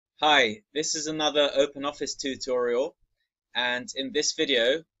Hi, this is another OpenOffice tutorial, and in this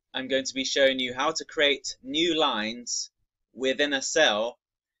video I'm going to be showing you how to create new lines within a cell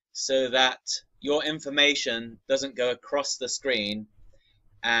so that your information doesn't go across the screen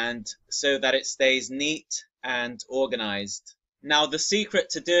and so that it stays neat and organized. Now, the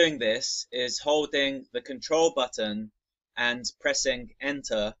secret to doing this is holding the control button and pressing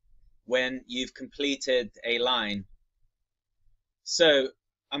enter when you've completed a line. So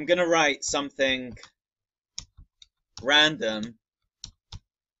I'm going to write something random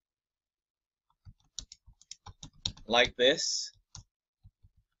like this.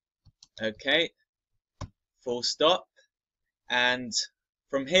 Okay, full stop. And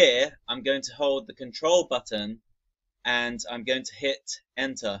from here, I'm going to hold the control button and I'm going to hit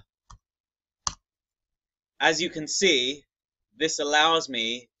enter. As you can see, this allows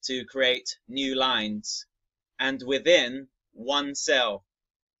me to create new lines and within one cell.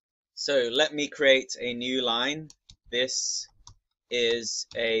 So let me create a new line. This is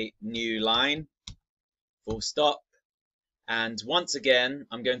a new line, full stop. And once again,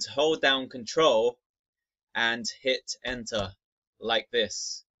 I'm going to hold down Control and hit enter like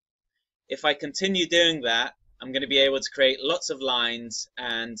this. If I continue doing that, I'm going to be able to create lots of lines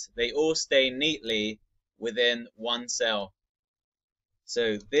and they all stay neatly within one cell.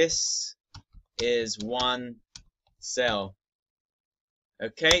 So this is one cell.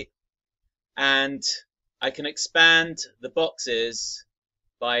 Okay. And I can expand the boxes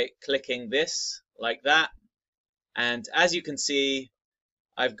by clicking this like that. And as you can see,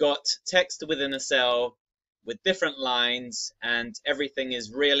 I've got text within a cell with different lines and everything is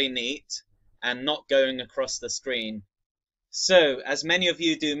really neat and not going across the screen. So, as many of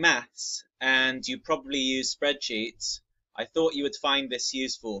you do maths and you probably use spreadsheets, I thought you would find this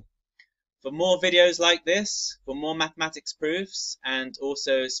useful. For more videos like this, for more mathematics proofs and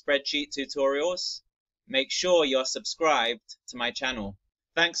also spreadsheet tutorials, make sure you're subscribed to my channel.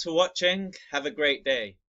 Thanks for watching. Have a great day.